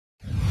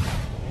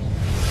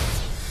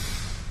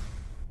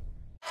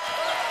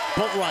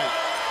Both right.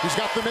 He's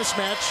got the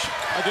mismatch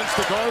against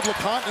the guard,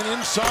 LeConte, and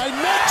inside,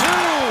 Metu!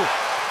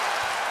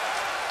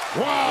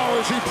 Wow,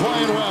 is he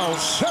playing well?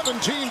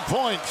 17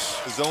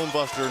 points. The zone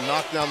buster,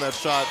 knock down that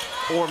shot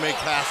or make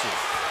passes.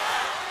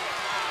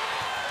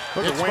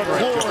 Look at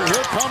Wainwright.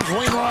 Here comes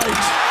Wainwright.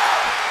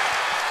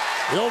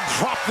 He'll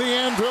drop the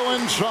anvil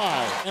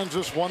inside.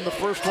 Kansas won the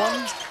first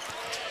one.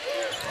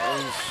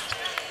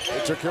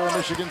 They took care of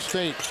Michigan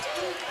State.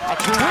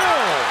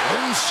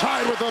 Will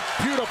inside with a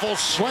beautiful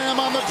slam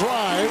on the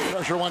drive.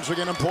 Pressure once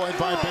again employed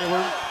by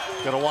Baylor.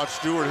 Got to watch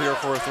Stewart here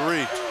for a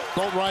three.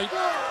 Both right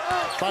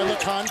by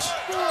LeConte.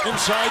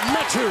 Inside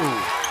Metu.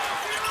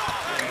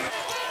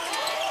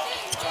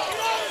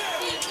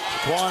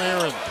 Quan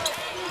Aaron.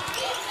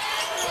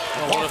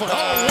 What a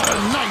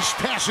nice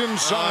pass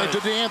inside to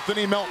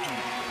DeAnthony Melton.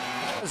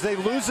 As they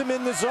lose him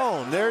in the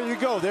zone. There you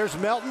go. There's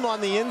Melton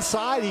on the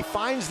inside. He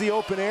finds the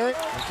open area.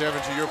 And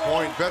Kevin, to your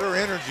point, better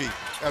energy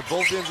at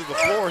both ends of the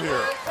floor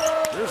here.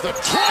 There's the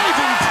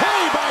driving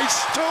play by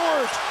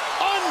Stewart.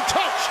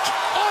 Untouched,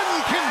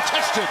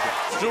 uncontested.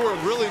 Stewart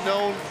really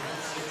known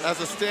as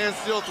a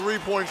standstill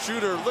three-point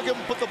shooter. Look at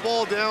him put the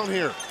ball down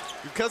here.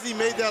 Because he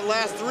made that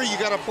last three, you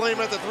got to play him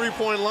at the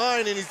three-point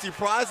line, and he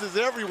surprises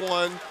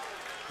everyone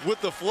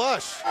with the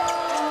flush.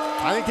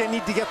 I think they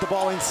need to get the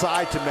ball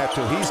inside to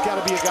Metu. He's got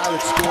to be a guy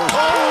that scores.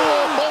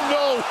 Oh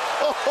no!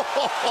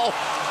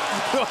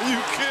 Are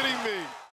you kidding me?